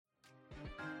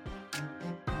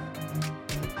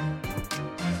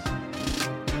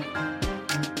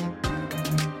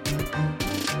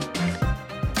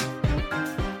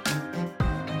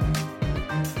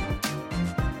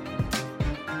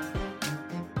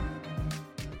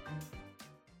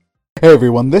Hey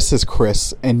everyone, this is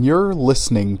Chris, and you're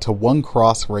listening to One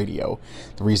Cross Radio.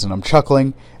 The reason I'm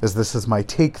chuckling is this is my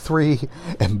take 3,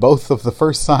 and both of the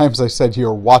first times I said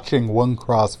you're watching One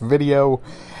Cross video,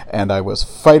 and I was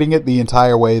fighting it the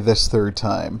entire way this third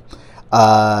time.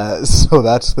 So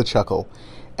that's the chuckle.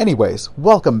 Anyways,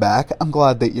 welcome back. I'm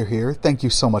glad that you're here. Thank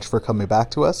you so much for coming back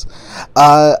to us.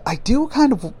 I do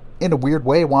kind of, in a weird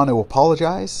way, want to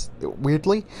apologize,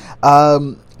 weirdly.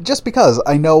 Just because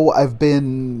I know I've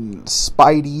been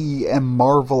Spidey and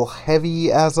Marvel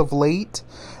heavy as of late,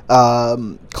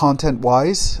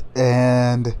 content-wise,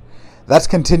 and that's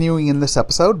continuing in this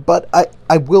episode, but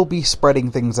I will be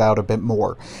spreading things out a bit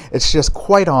more. It's just,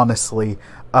 quite honestly,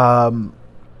 No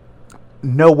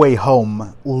Way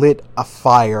Home lit a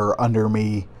fire under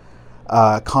me,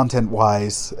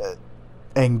 content-wise,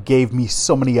 and gave me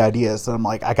so many ideas that I'm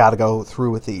like, I gotta go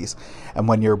through with these. And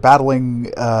when you're battling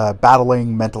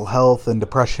mental health and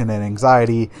depression and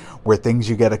anxiety, where things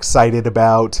you get excited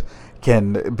about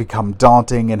can become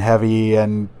daunting and heavy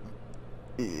and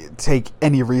take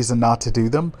any reason not to do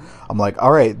them, I'm like,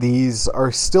 alright, these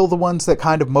are still the ones that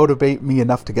kind of motivate me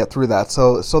enough to get through that.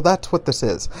 So that's what this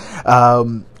is.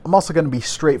 I'm also going to be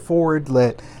straightforward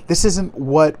that this isn't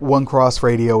what One Cross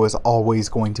Radio is always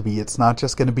going to be. It's not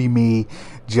just going to be me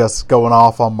just going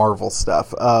off on Marvel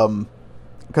stuff.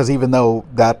 Because even though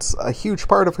that's a huge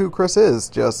part of who Chris is,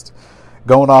 just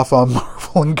going off on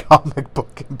Marvel and comic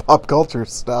book and pop culture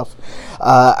stuff,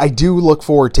 I do look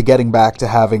forward to getting back to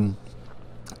having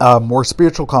more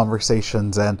spiritual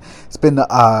conversations, and it's been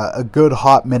a good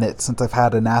hot minute since I've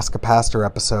had an Ask a Pastor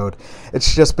episode.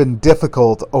 It's just been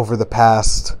difficult over the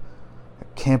past, I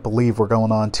can't believe we're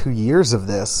going on 2 years of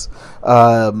this,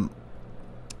 of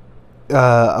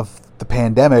the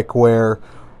pandemic, where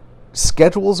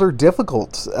schedules are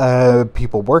difficult.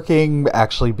 People working,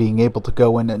 actually being able to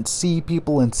go in and see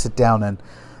people and sit down and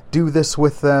do this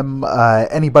with them.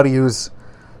 Anybody who's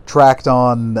tracked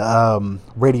on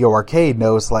Radio Arcade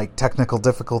knows, like, technical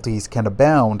difficulties can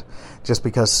abound just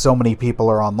because so many people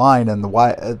are online, and the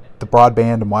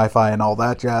broadband and Wi-Fi and all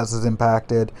that jazz is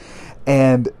impacted.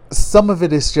 And some of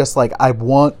it is just like, I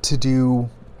want to do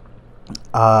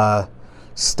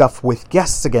stuff with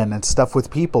guests again and stuff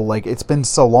with people. Like, it's been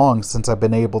so long since I've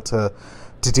been able to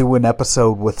do an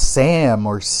episode with Sam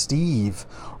or Steve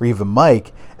or even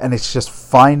Mike, and it's just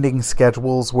finding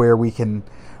schedules where we can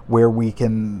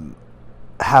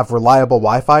have reliable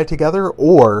Wi-Fi together,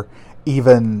 or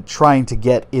even trying to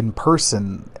get in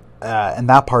person, and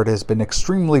that part has been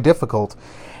extremely difficult.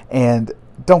 And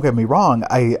don't get me wrong,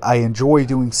 I enjoy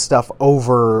doing stuff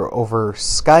over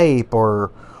Skype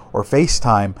or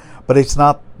FaceTime, but it's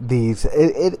not these.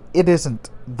 It isn't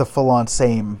the full-on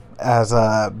same as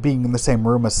being in the same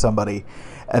room as somebody.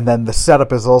 And then the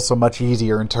setup is also much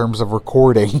easier in terms of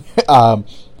recording.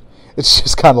 It's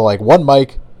just kind of like one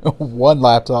mic, one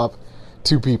laptop,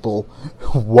 2 people,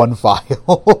 1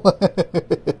 file.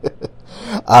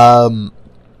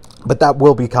 But that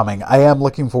will be coming. I am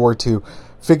looking forward to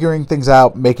figuring things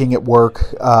out, making it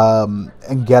work,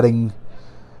 and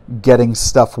getting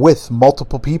stuff with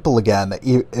multiple people again,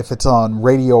 if it's on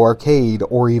Radio Arcade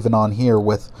or even on here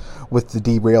with the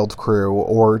Derailed crew,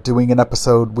 or doing an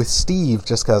episode with Steve,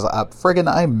 just because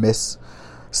I miss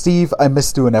Steve. I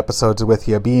miss doing episodes with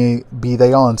you, be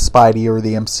they on Spidey or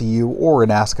the MCU or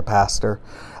an Ask a Pastor.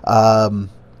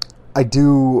 I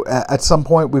do, at some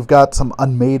point, we've got some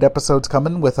unmade episodes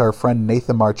coming with our friend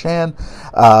Nathan Marchand,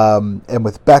 and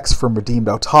with Bex from Redeemed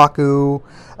Otaku.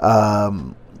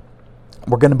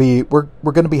 We're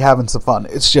gonna be having some fun.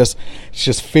 It's just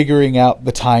figuring out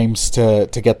the times to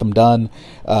get them done,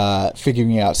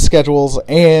 figuring out schedules,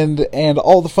 and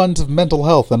all the funds of mental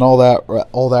health and all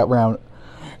that round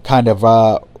kind of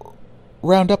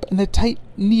round up in a tight,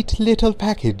 neat little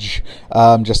package.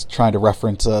 I'm just trying to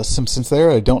reference Simpsons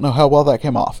there. I don't know how well that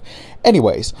came off.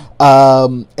 Anyways,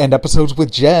 and episodes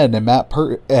with Jen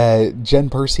and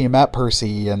Jen Percy and Matt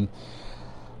Percy, and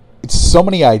it's so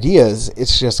many ideas.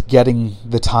 It's just getting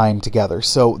the time together.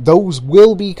 So those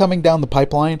will be coming down the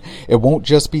pipeline. It won't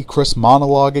just be Chris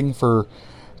monologuing for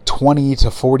 20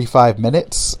 to 45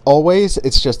 minutes always.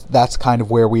 It's just that's kind of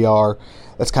where we are.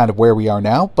 That's kind of where we are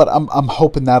now. But I'm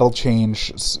hoping that'll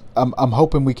change. I'm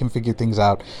hoping we can figure things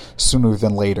out sooner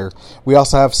than later. We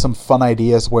also have some fun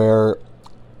ideas where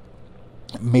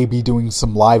maybe doing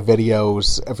some live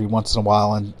videos every once in a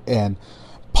while, and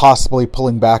possibly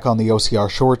pulling back on the OCR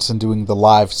shorts and doing the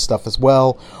live stuff as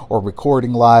well, or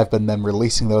recording live and then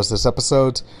releasing those as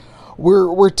episodes.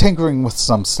 We're tinkering with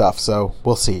some stuff, so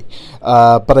we'll see.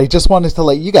 But I just wanted to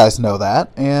let you guys know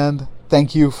that, and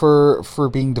thank you for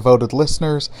being devoted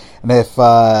listeners. And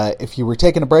if you were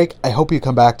taking a break, I hope you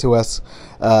come back to us,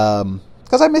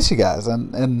 because I miss you guys,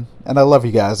 and I love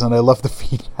you guys, and I love the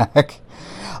feedback.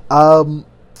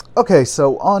 Okay,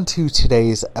 so on to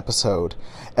today's episode.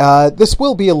 This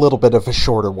will be a little bit of a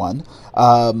shorter one,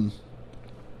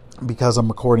 because I'm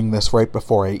recording this right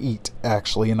before I eat,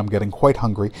 actually, and I'm getting quite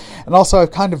hungry. And also,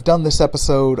 I've kind of done this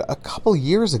episode a couple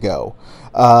years ago,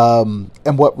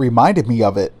 and what reminded me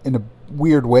of it in a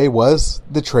weird way was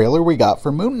the trailer we got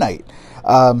for Moon Knight.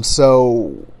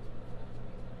 So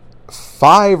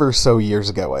 5 or so years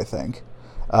ago, I think,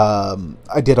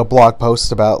 I did a blog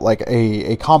post about like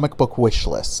a comic book wish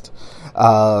list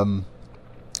of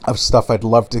stuff I'd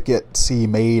love to see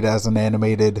made as an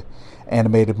animated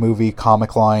movie,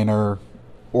 comic line, or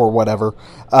whatever.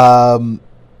 And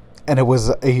it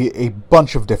was a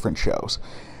bunch of different shows.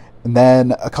 And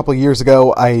then a couple of years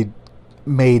ago, I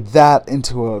made that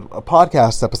into a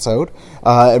podcast episode.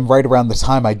 And right around the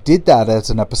time I did that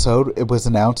as an episode, it was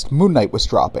announced Moon Knight was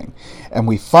dropping. And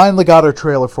we finally got our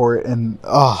trailer for it. And,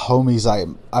 homies,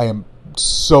 I am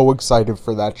so excited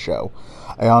for that show.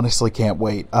 I honestly can't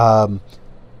wait.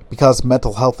 Because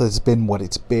mental health has been what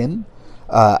it's been.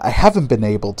 I haven't been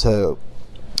able to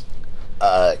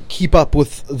keep up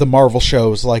with the Marvel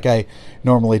shows like I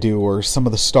normally do, or some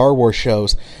of the Star Wars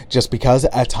shows, just because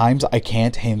at times I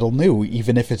can't handle new.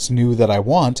 Even if it's new that I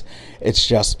want, it's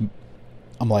just,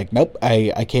 I'm like, nope,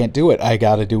 I can't do it. I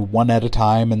gotta do one at a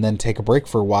time and then take a break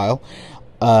for a while.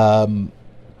 I've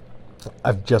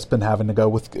just been having to go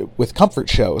with comfort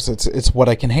shows. It's what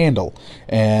I can handle,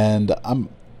 and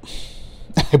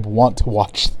I want to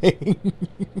watch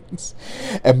things.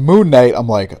 And Moon Knight, I'm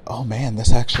like, oh man,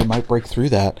 this actually might break through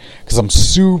that, because I'm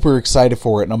super excited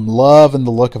for it, and I'm loving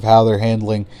the look of how they're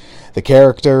handling the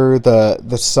character,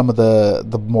 the some of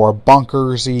the more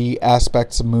bonkersy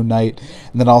aspects of Moon Knight,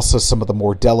 and then also some of the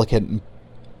more delicate and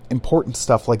important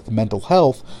stuff like the mental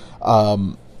health.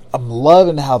 I'm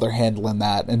loving how they're handling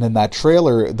that. And in that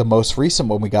trailer, the most recent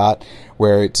one we got,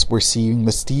 where we're seeing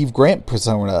the Steve Grant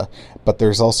persona, but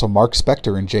there's also Mark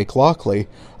Spector and Jake Lockley.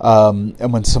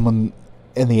 And when someone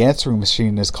in the answering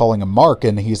machine is calling him Mark,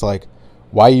 and he's like,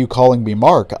 "Why are you calling me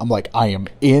Mark?" I'm like, I am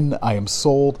in. I am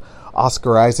sold.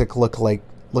 Oscar Isaac looks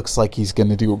like he's going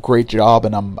to do a great job,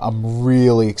 and I'm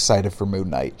really excited for Moon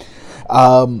Knight.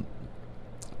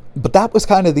 But that was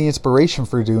kind of the inspiration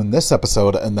for doing this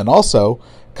episode, and then also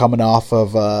coming off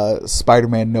of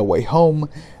Spider-Man No Way Home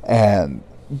and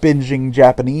binging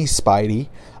Japanese Spidey,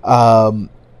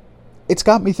 it's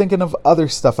got me thinking of other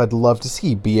stuff I'd love to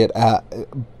see, be it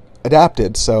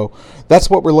adapted. So that's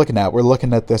what we're looking at. We're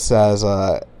looking at this as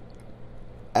Marvel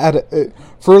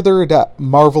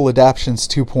Adaptions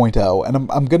 2.0, and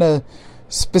I'm going to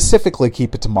specifically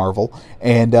keep it to Marvel,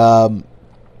 and I'll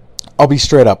be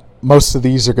straight up. Most of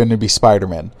these are going to be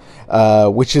Spider-Man,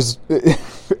 which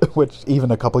even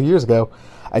a couple years ago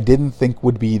I didn't think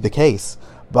would be the case.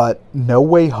 But No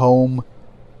Way Home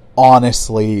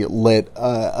honestly lit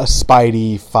a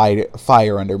Spidey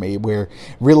fire under me, where it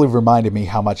really reminded me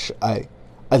how much I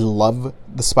love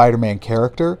the Spider-Man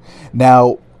character.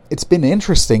 Now, it's been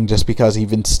interesting just because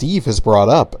even Steve has brought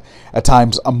up, at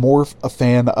times I'm more a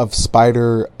fan of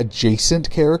Spider-adjacent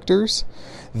characters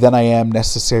than I am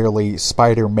necessarily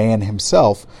Spider-Man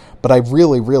himself, but I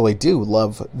really, really do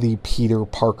love the Peter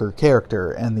Parker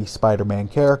character and the Spider-Man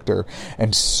character,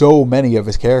 and so many of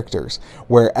his characters,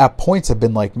 where at points I've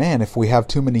been like, man, if we have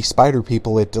too many Spider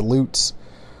people, it dilutes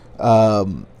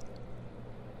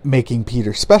making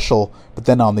Peter special. But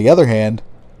then on the other hand,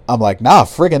 I'm like, nah,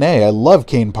 friggin' A, I love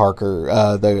Kane Parker.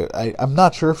 I'm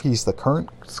not sure if he's the current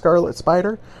Scarlet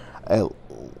Spider. At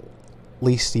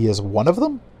least he is one of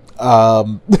them.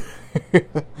 And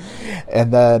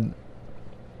then,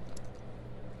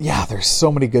 yeah, there's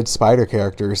so many good Spider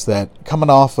characters that,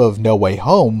 coming off of No Way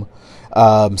Home,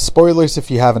 spoilers if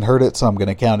you haven't heard it, so I'm going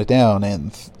to count it down,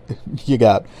 and you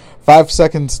got 5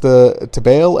 seconds to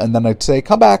bail, and then I'd say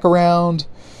come back around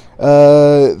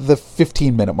the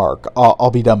 15-minute mark. I'll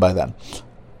be done by then.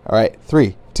 Alright,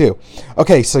 3, 2.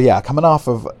 Okay, so yeah, coming off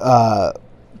of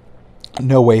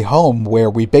No Way Home,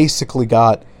 where we basically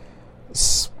got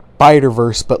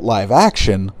Spider-Verse but live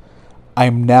action,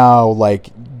 I'm now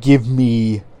like, give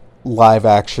me live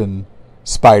action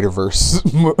Spider-Verse,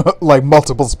 like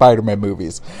multiple Spider-Man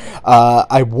movies.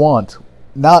 I want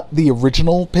not the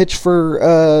original pitch for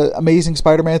Amazing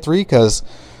Spider-Man 3, because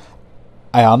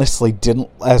I honestly didn't,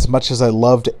 as much as I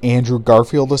loved Andrew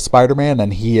Garfield as Spider-Man,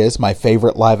 and he is my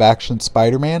favorite live action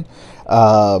Spider-Man,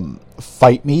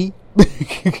 fight me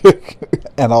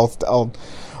and I'll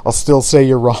I'll still say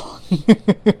you're wrong.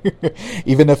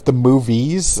 Even if the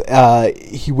movies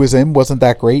he was in wasn't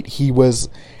that great, he was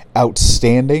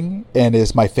outstanding and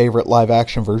is my favorite live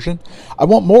action version. I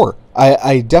want more.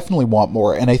 I definitely want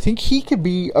more, and I think he could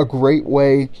be a great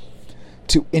way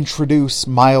to introduce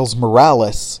Miles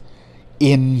Morales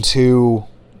into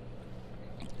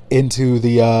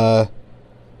the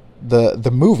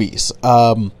movies.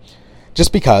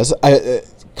 Just because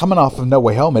coming off of No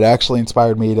Way Home, it actually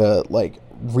inspired me to like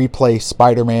replay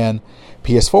Spider-Man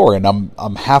PS4, and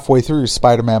I'm halfway through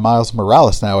Spider-Man Miles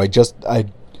Morales now. I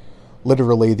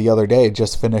literally the other day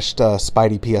just finished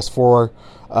Spidey PS4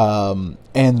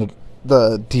 and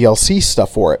the DLC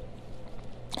stuff for it.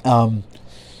 And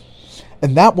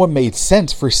that one made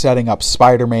sense for setting up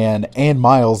Spider-Man and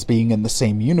Miles being in the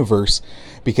same universe,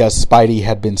 because Spidey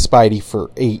had been Spidey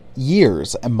for 8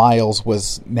 years, and Miles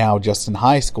was now just in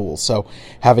high school. So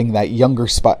having that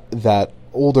that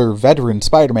older veteran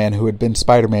Spider-Man who had been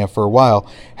Spider-Man for a while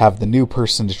have the new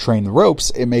person to train the ropes,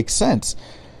 it makes sense.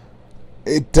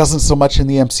 It doesn't so much in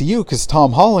the MCU, because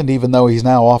Tom Holland, even though he's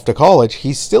now off to college,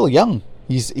 he's still young.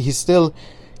 He's still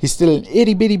an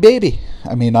itty bitty baby.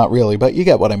 I mean, not really, but you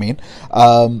get what I mean.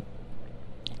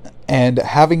 And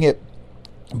having it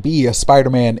be a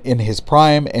Spider-Man in his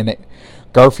prime, and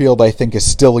Garfield, I think, is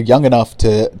still young enough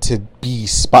to be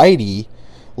Spidey,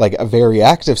 like a very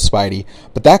active Spidey.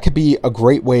 But that could be a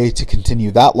great way to continue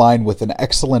that line with an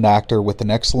excellent actor, with an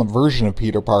excellent version of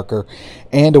Peter Parker,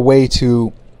 and a way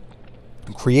to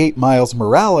create Miles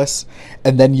Morales,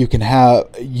 and then you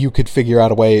could figure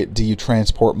out a way, do you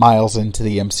transport Miles into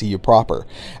the MCU proper?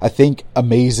 I think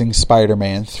Amazing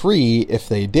Spider-Man 3, if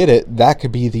they did it, that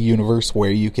could be the universe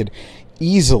where you could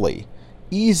easily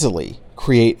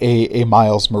create a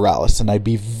Miles Morales, and I'd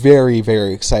be very,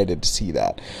 very excited to see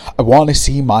that. I want to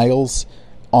see Miles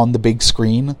on the big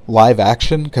screen, live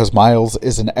action, because Miles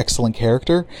is an excellent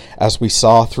character, as we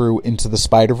saw through Into the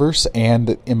Spider-Verse,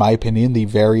 and, in my opinion, the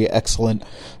very excellent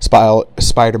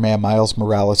Spider-Man Miles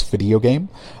Morales video game.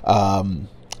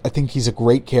 I think he's a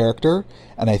great character,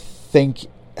 and I think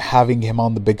having him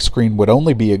on the big screen would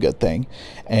only be a good thing,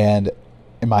 and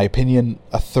in my opinion,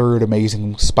 a third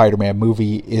Amazing Spider-Man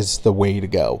movie is the way to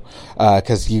go,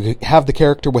 because you have the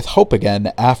character with hope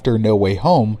again after No Way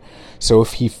Home. So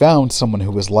if he found someone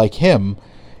who was like him,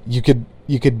 you could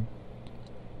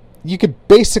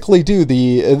basically do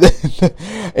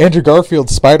the Andrew Garfield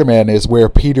Spider-Man is where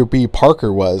Peter B.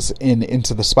 Parker was in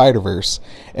Into the Spider-Verse,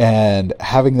 and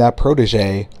having that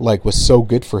protege was so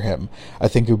good for him. I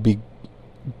think it would be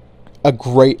a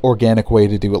great organic way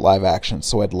to do it live action,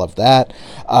 so I'd love that.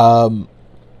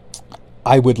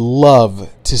 I would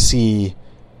love to see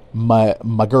my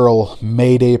girl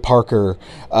Mayday Parker,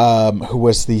 who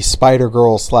was the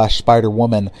Spider-Girl /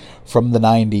 Spider-Woman from the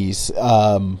 90s.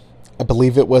 I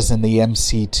believe it was in the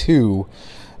MC2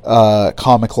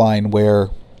 comic line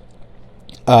where,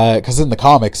 because in the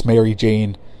comics Mary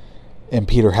Jane and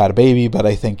Peter had a baby, but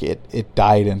I think it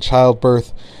died in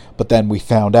childbirth. But then we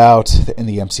found out in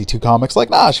the MC2 comics,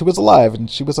 she was alive and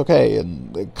she was okay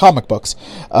in comic books.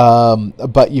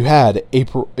 But you had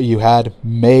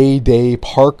Mayday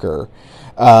Parker,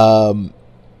 and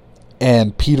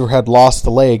Peter had lost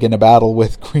a leg in a battle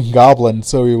with Green Goblin,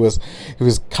 so he was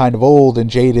kind of old and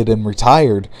jaded and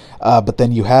retired. But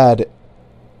then you had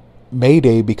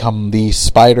Mayday become the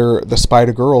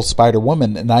Spider-Girl,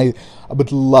 Spider-Woman, and I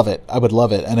would love it.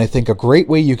 And I think a great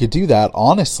way you could do that,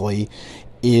 honestly,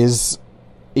 is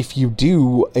if you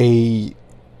do a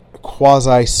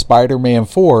quasi Spider-Man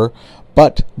 4,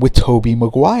 but with Tobey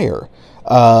Maguire.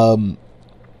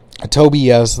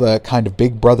 Tobey as the kind of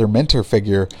big brother mentor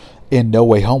figure in No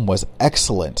Way Home was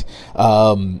excellent.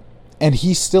 And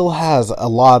he still has a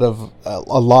lot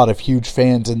of huge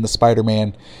fans in the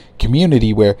Spider-Man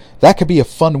community, where that could be a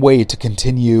fun way to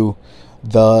continue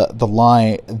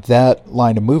that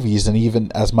line of movies. And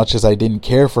even as much as I didn't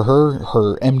care for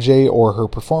her MJ or her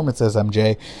performance as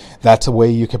MJ, that's a way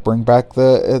you could bring back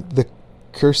the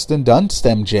Kirsten Dunst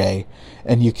MJ,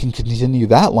 and you can continue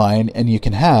that line, and you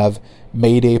can have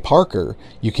Mayday Parker.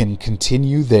 You can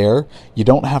continue there. You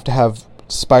don't have to have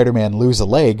Spider-Man lose a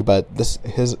leg, but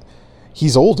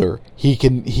he's older. He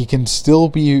can still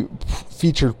be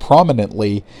featured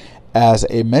prominently as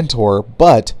a mentor,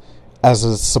 but as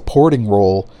a supporting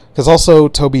role, because also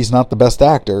Tobey's not the best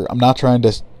actor. I'm not trying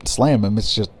to slam him,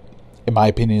 it's just, in my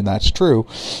opinion, that's true.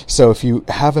 So if you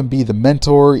have him be the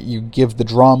mentor, you give the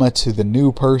drama to the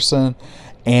new person,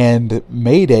 and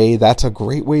Mayday, that's a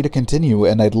great way to continue.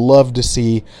 And I'd love to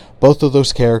see both of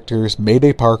those characters,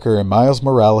 Mayday Parker and Miles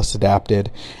Morales,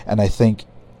 adapted, and I think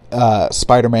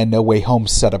Spider-Man No Way Home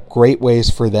set up great ways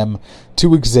for them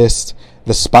to exist.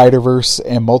 The Spider-Verse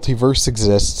and multiverse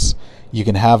exists. You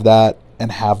can have that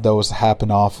and have those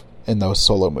happen off in those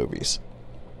solo movies.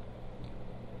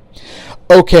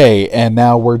 Okay, and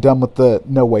now we're done with the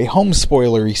No Way Home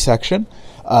spoilery section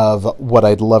of what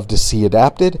I'd love to see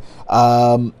adapted.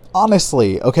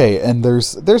 Honestly, okay, and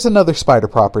there's another Spider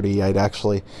property a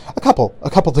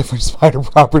couple different Spider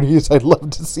properties I'd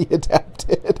love to see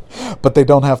adapted, but they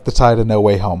don't have to tie to No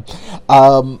Way Home.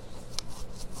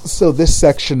 So this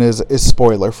section is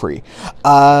spoiler free.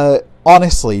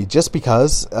 Honestly, just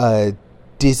because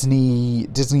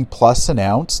Disney Plus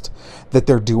announced that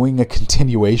they're doing a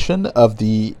continuation of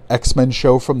the X-Men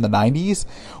show from the 90s,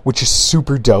 which is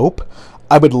super dope.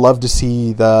 I would love to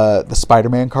see the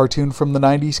Spider-Man cartoon from the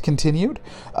 90s continued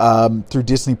through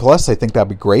Disney Plus. I think that'd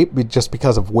be great, just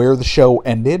because of where the show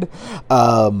ended,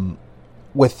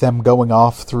 with them going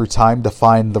off through time to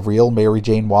find the real Mary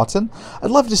Jane Watson.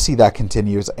 I'd love to see that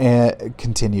continued,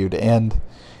 and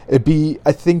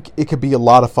I think it could be a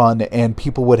lot of fun, and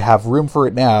people would have room for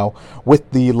it now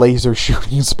with the laser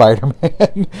shooting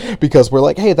Spider-Man, because we're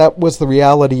like, hey, that was the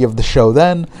reality of the show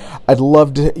then. I'd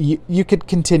love to, you could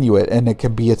continue it, and it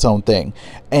could be its own thing.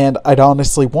 And I'd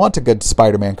honestly want a good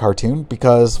Spider-Man cartoon,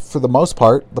 because for the most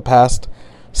part, the past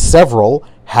several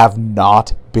have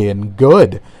not been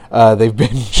good. They've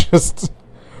been just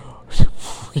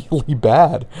really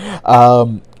bad.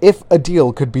 If a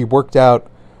deal could be worked out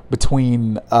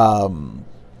between, I'm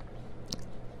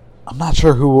not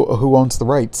sure who owns the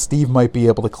rights. Steve might be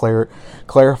able to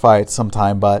clarify it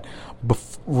sometime, but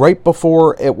right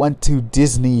before it went to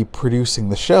Disney producing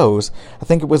the shows, I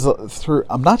think it was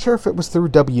I'm not sure if it was through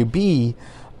WB,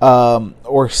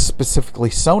 or specifically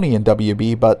Sony and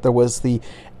WB, but there was the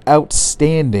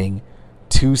outstanding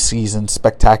 2-season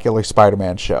Spectacular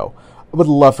Spider-Man show. I would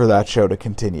love for that show to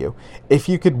continue. If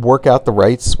you could work out the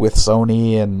rights with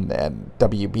Sony and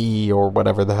WB, or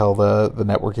whatever the hell the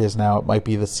network is now, it might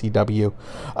be the CW.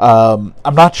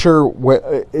 I'm not sure.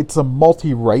 It's a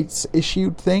multi-rights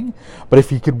issued thing, but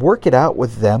if you could work it out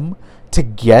with them to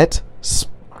get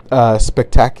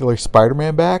Spectacular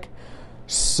Spider-Man back,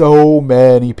 so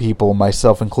many people,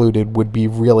 myself included, would be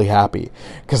really happy,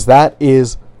 because that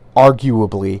is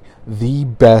arguably the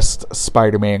best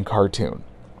Spider-Man cartoon.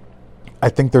 I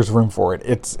think there's room for it.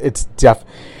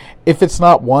 If it's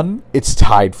not one, it's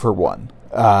tied for one.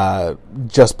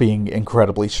 Just being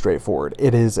incredibly straightforward.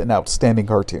 It is an outstanding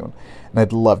cartoon, and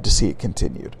I'd love to see it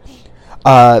continued.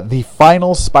 The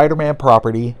final Spider-Man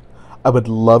property I would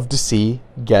love to see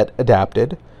get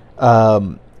adapted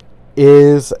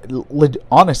is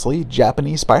honestly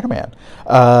Japanese Spider-Man,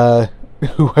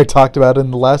 who I talked about in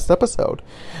the last episode.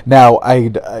 Now,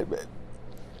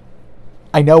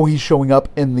 I know he's showing up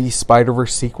in the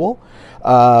Spider-Verse sequel,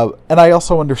 and I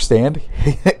also understand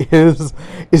is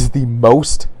the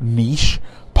most niche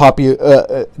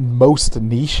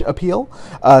appeal.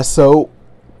 So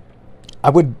I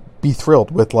would be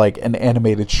thrilled with like an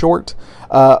animated short,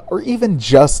 or even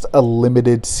just a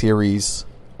limited series,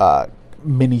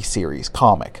 mini-series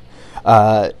comic,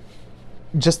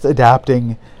 just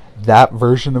adapting that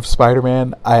version of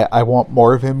Spider-Man. I want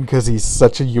more of him, because he's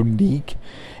such a unique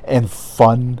and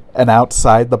fun and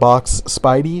outside the box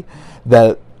Spidey,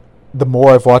 that the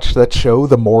more I've watched that show,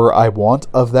 the more I want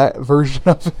of that version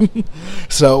of him.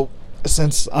 So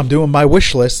since I'm doing my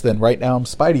wish list, then right now I'm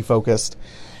Spidey focused,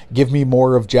 give me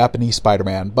more of Japanese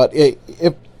Spider-Man. But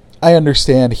if I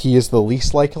understand he is the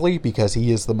least likely, because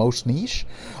he is the most niche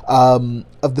of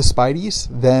the Spideys,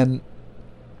 then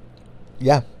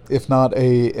yeah, if not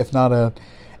a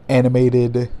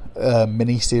animated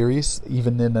mini-series,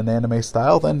 even in an anime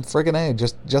style, then friggin' A,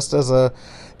 just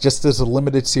as a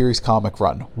limited series comic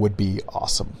run would be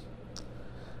awesome.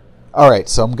 Alright,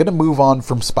 so I'm gonna move on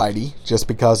from Spidey, just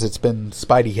because it's been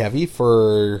Spidey heavy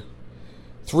for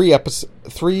three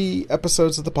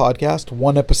episodes of the podcast,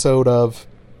 one episode of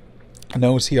an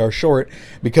OCR short.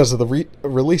 Because of the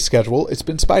release schedule, it's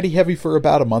been Spidey heavy for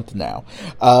about a month now.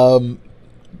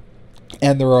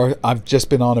 And I've just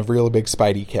been on a really big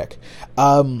Spidey kick.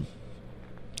 But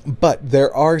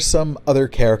there are some other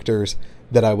characters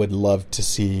that I would love to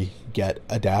see get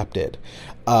adapted.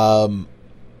 One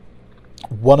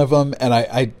of them, and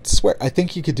I swear, I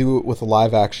think you could do it with a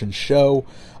live action show.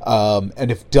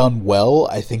 And if done well,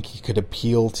 I think he could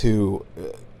appeal to...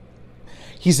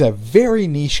 he's a very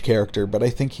niche character, but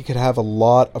I think he could have a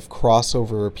lot of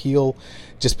crossover appeal,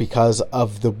 just because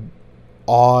of the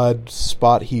odd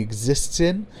spot he exists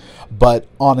in. But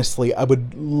honestly, I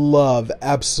would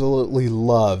absolutely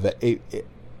love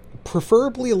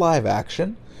preferably live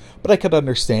action, but I could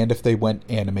understand if they went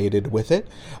animated with it.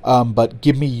 But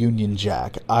give me Union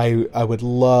Jack. I would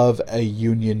love a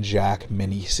Union Jack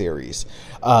miniseries.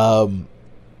 I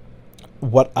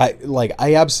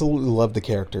absolutely love the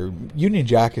character. Union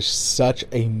Jack is such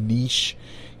a niche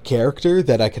character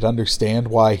that I could understand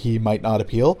why he might not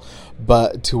appeal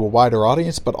but to a wider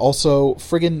audience, but also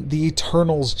friggin' the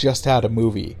Eternals just had a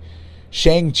movie.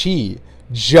 Shang-Chi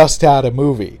just had a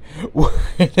movie. We're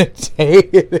in a day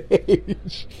and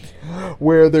age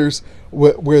where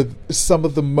some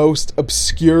of the most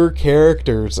obscure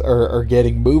characters are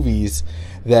getting movies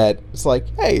that it's like,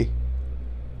 hey,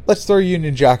 let's throw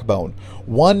Union Jack a bone.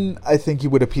 One, I think he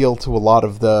would appeal to a lot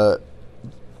of the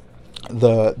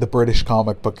British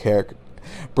comic book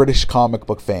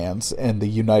fans and the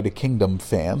United Kingdom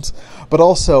fans, but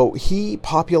also he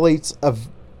populates a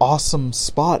awesome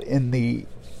spot in the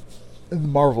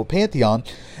Marvel pantheon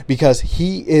because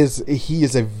he is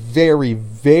a very,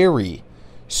 very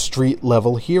street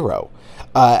level hero.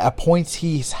 At points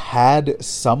he's had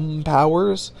some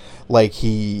powers, like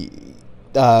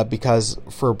because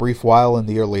for a brief while in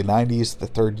the early 90s, the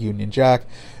third Union Jack,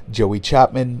 Joey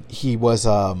Chapman, he was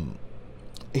also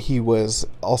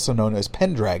known as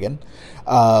Pendragon.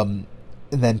 And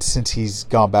then since he's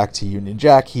gone back to Union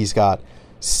Jack, he's got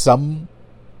some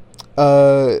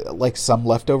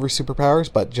leftover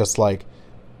superpowers, but just like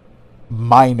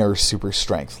minor super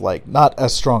strength, like not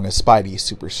as strong as Spidey's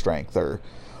super strength or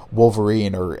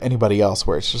Wolverine or anybody else,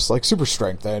 where it's just like super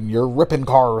strength and you're ripping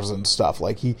cars and stuff.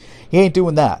 Like he ain't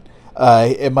doing that.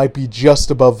 It might be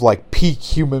just above like peak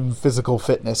human physical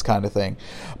fitness kind of thing,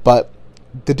 but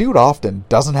the dude often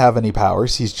doesn't have any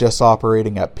powers. He's just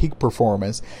operating at peak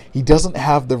performance. He doesn't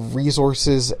have the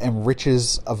resources and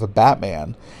riches of a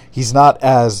Batman. He's not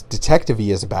as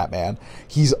detective-y as a Batman.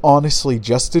 He's honestly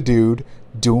just a dude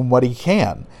doing what he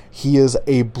can. He is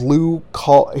a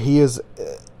he is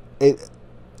a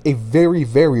very,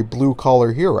 very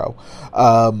blue-collar hero.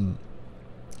 To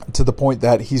the point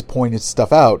that he's pointed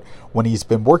stuff out when he's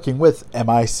been working with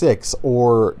MI6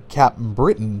 or Captain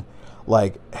Britain,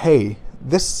 like, hey,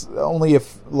 this only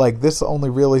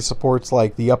really supports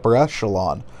like the upper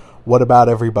echelon. What about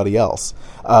everybody else?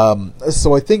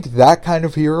 So I think that kind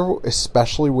of hero,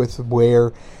 especially with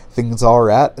where things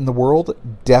are at in the world,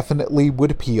 definitely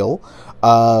would appeal.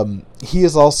 He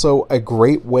is also a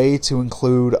great way to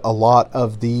include a lot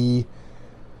of the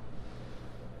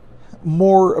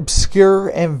more obscure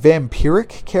and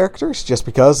vampiric characters, just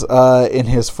because in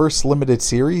his first limited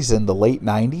series in the late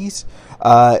 90s,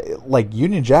 like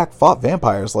Union Jack fought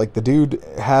vampires. Like the dude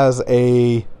has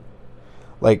a,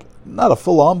 like, not a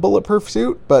full-on bulletproof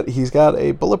suit, but he's got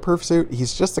a bulletproof suit.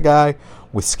 He's just a guy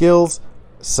with skills,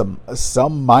 some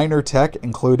minor tech,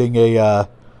 including a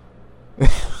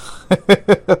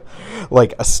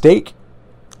like a stake,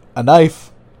 a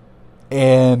knife,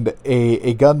 and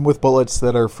a gun with bullets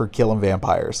that are for killing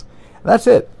vampires. And that's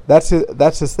it.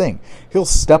 That's his thing. He'll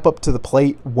step up to the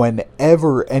plate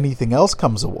whenever anything else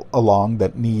comes along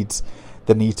that needs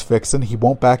fixing. He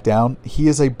won't back down. He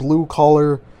is a blue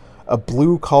collar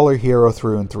hero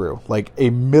through and through. Like a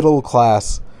middle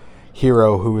class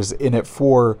hero who is in it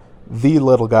for the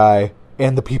little guy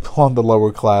and the people on the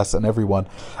lower class and everyone.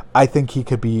 I think he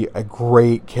could be a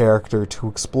great character to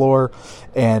explore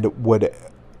and would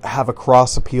have a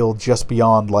cross appeal just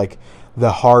beyond like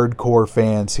the hardcore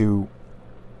fans who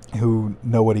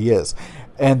know what he is.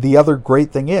 And the other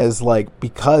great thing is, like,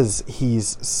 because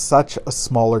he's such a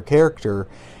smaller character,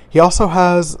 he also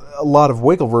has a lot of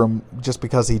wiggle room just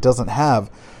because he doesn't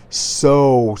have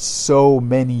so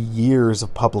many years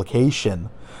of publication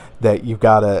that you've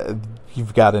got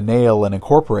to nail and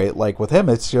incorporate. Like with him,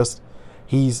 it's just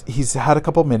he's had a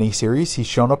couple miniseries. He's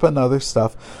shown up in other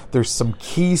stuff. There's some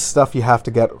key stuff you have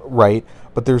to get right,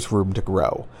 but there's room to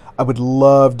grow. I would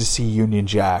love to see Union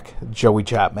Jack, Joey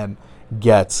Chapman,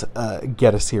 get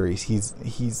a series.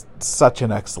 He's such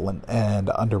an excellent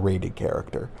and underrated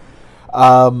character.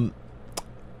 I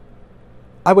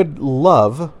would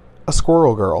love a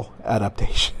Squirrel Girl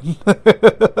adaptation.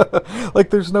 Like,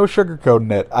 there's no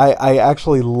sugarcoating it. I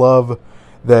actually love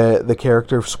the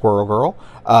character of Squirrel Girl.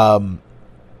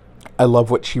 I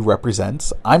love what she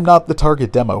represents. I'm not the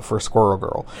target demo for Squirrel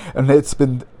Girl, and it's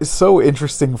been so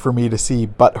interesting for me to see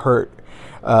Butthurt.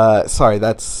 Sorry,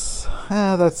 that's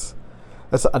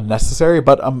unnecessary,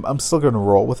 but I'm still going to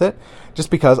roll with it, just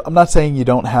because I'm not saying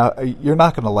you're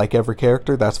not going to like every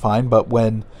character. That's fine, but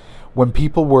when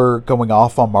people were going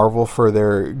off on Marvel for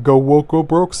their go woke go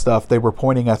broke stuff, they were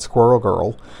pointing at Squirrel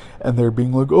Girl, and they're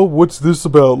being like, "Oh, what's this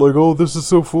about? Like, oh, this is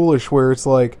so foolish." Where it's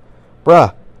like,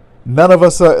 bruh, none of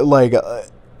us are like.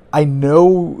 I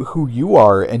know who you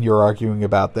are and you're arguing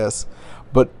about this,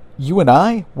 but you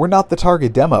and we're not the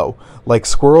target demo. Like,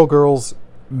 Squirrel Girl's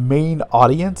main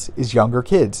audience is younger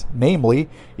kids, namely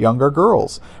younger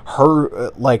girls.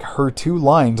 Her two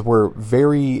lines were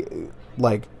very,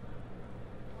 like,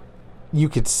 you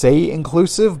could say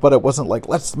inclusive, but it wasn't like,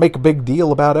 let's make a big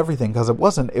deal about everything, because it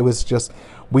wasn't. It was just,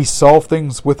 we solve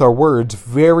things with our words,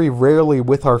 very rarely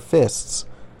with our fists.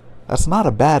 That's not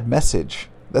a bad message.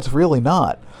 That's really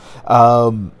not.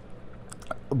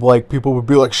 Like, people would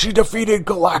be like, she defeated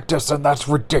Galactus and that's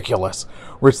ridiculous.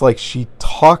 Where it's like, she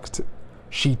talked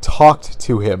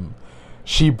to him.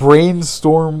 She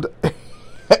brainstormed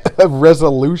a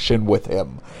resolution with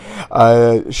him.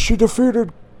 She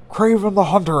defeated Kraven the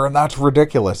Hunter and that's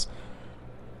ridiculous.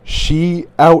 She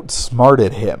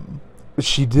outsmarted him.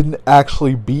 She didn't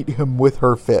actually beat him with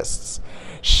her fists.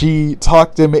 She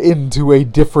talked him into a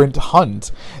different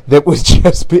hunt that was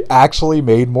just actually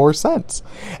made more sense.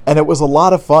 And it was a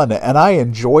lot of fun, and I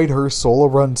enjoyed her solo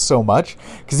run so much,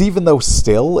 because even though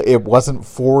still it wasn't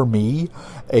for me,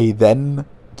 a then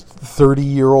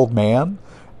 30-year-old man,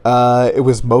 it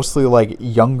was mostly like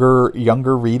younger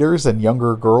readers and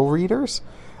younger girl readers.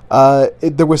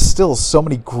 There was still so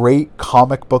many great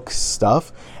comic book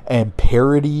stuff and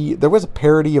parody. There was a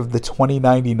parody of the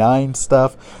 2099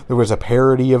 stuff. There was a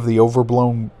parody of the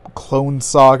Overblown Clone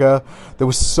Saga. There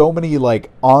was so many,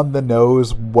 like, on the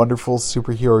nose, wonderful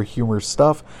superhero humor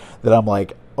stuff that I'm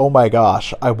like, oh my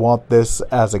gosh, I want this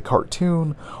as a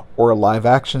cartoon or a live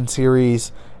action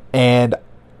series. And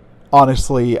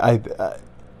honestly, I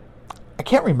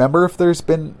can't remember if there's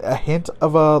been a hint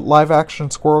of a live action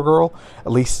Squirrel Girl,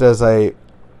 at least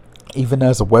even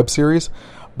as a web series,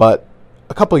 but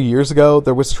a couple of years ago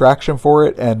there was traction for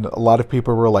it, and a lot of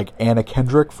people were like Anna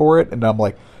Kendrick for it, and I'm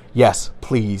like, yes,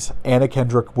 please, Anna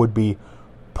Kendrick would be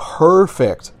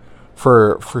perfect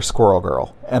for Squirrel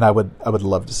Girl, and I would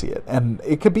love to see it, and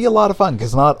it could be a lot of fun,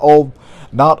 because not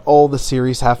all the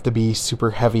series have to be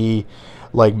super heavy,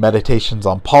 like meditations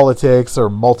on politics or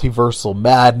multiversal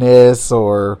madness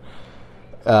or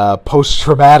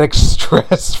post-traumatic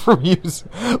stress from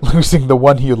losing the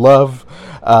one you love.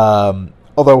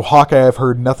 Although Hawkeye I've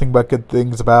heard nothing but good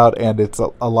things about, and it's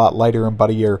a lot lighter and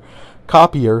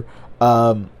coppier.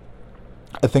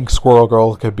 I think Squirrel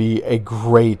Girl could be a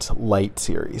great light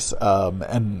series,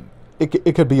 and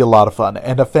it could be a lot of fun,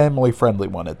 and a family-friendly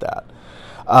one at that.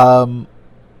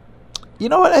 You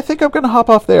know what? I think I'm going to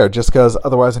hop off there, just because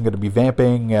otherwise I'm going to be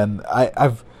vamping, and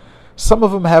some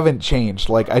of them haven't changed.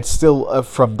 Like, I'd still,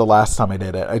 from the last time I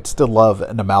did it, I'd still love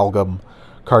an amalgam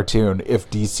cartoon if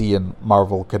DC and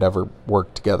Marvel could ever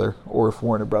work together, or if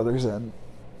Warner Brothers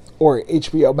or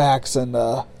HBO Max and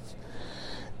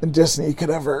Disney could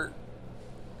ever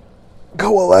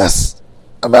coalesce.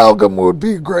 Amalgam would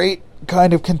be a great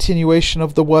kind of continuation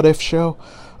of the What If show,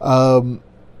 and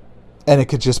it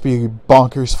could just be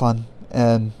bonkers fun,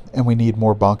 and we need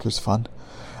more bonkers fun.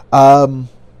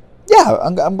 Yeah,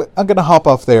 I'm gonna hop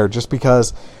off there, just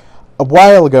because a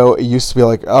while ago it used to be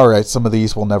like, all right, some of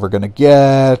these we're never gonna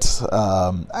get.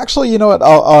 Actually, you know what?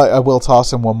 I will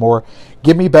toss in one more.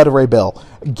 Give me Beta Ray Bill.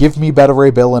 Give me Beta Ray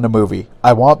Bill in a movie.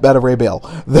 I want Beta Ray Bill.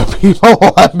 The people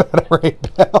want Beta Ray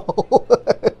Bill.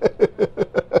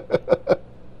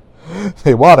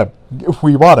 They want him.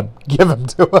 We want him. Give him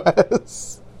to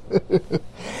us.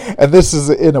 And this is,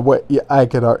 in a way,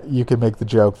 you can make the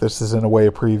joke, this is in a way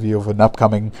a preview of an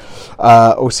upcoming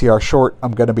OCR short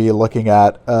I'm going to be looking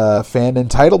at, fan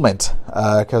entitlement,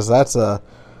 because that's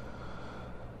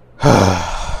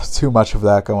too much of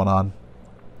that going on.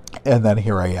 And then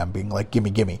here I am being like,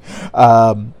 gimme.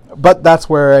 But that's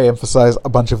where I emphasize a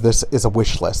bunch of this is a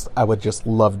wish list. I would just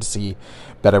love to see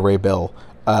Beta Ray Bill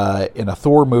in a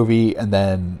Thor movie, and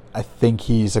then I think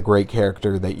he's a great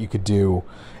character that you could do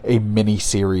a mini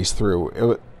series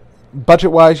through.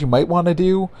 Budget wise, you might want to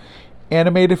do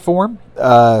animated form,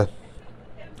 but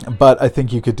I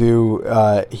think you could do.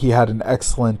 He had an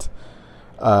excellent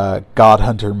God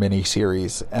Hunter mini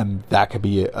series, and that could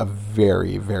be a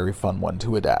very, very fun one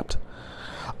to adapt.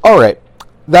 All right.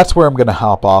 That's where I'm going to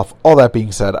hop off. All that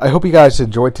being said, I hope you guys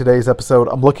enjoyed today's episode.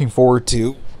 I'm looking forward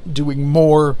to doing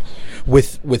more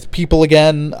with people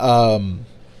again.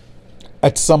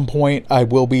 At some point, I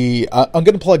will be... I'm going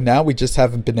to plug now. We just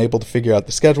haven't been able to figure out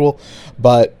the schedule.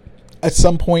 But at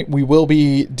some point, we will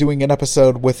be doing an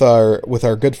episode with our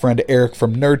good friend Eric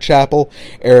from Nerd Chapel.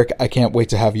 Eric, I can't wait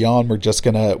to have you on. We just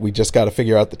got to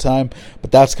figure out the time.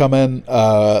 But that's coming.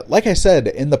 Like I said,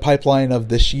 in the pipeline of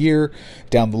this year.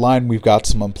 Down the line, we've got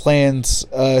some plans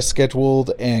scheduled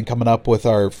and coming up with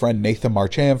our friend Nathan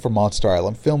Marchand from Monster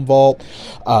Island Film Vault.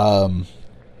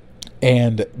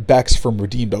 and Bex from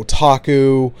Redeemed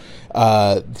Otaku,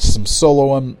 some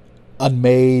solo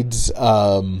unmades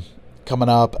coming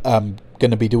up. I'm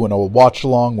going to be doing a watch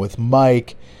along with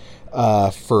Mike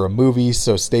for a movie,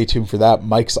 so stay tuned for that.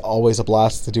 Mike's always a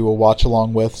blast to do a watch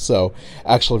along with, so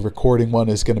actually recording one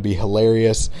is going to be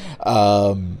hilarious.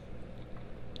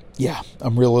 Yeah,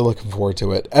 I'm really looking forward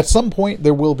to it. At some point,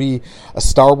 there will be a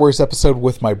Star Wars episode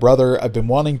with my brother. I've been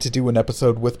wanting to do an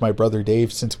episode with my brother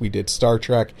Dave since we did Star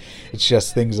Trek. It's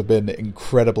just things have been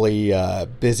incredibly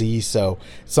busy, so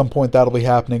at some point that'll be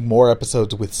happening. More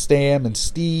episodes with Stam and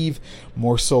Steve,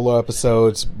 more solo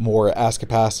episodes, more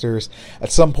Ask-a-Pastors.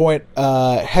 At some point,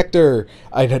 Hector,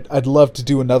 I'd love to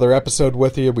do another episode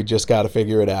with you. We just got to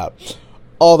figure it out.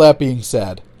 All that being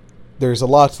said, there's a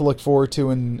lot to look forward to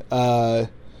in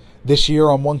this year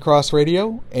on One Cross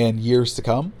Radio and years to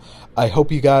come. I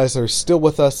hope you guys are still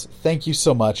with us. Thank you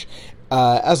so much.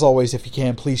 As always, if you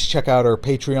can, please check out our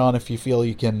Patreon if you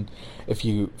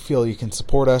feel you can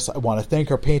support us. I want to thank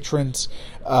our patrons,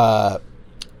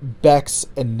 Bex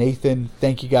and Nathan.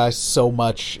 Thank you guys so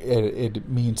much. It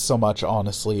means so much,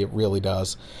 honestly. It really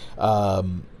does.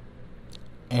 And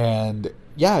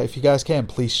yeah, if you guys can,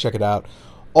 please check it out.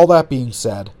 All that being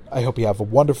said, I hope you have a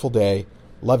wonderful day.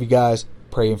 Love you guys.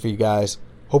 Praying for you guys.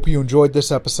 Hope you enjoyed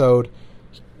this episode.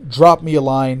 Drop me a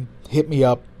line. Hit me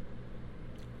up.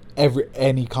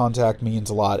 Any contact means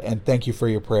a lot. And thank you for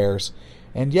your prayers.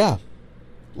 And yeah,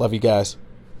 love you guys.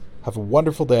 Have a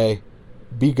wonderful day.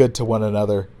 Be good to one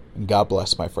another. And God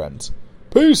bless, my friends.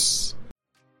 Peace.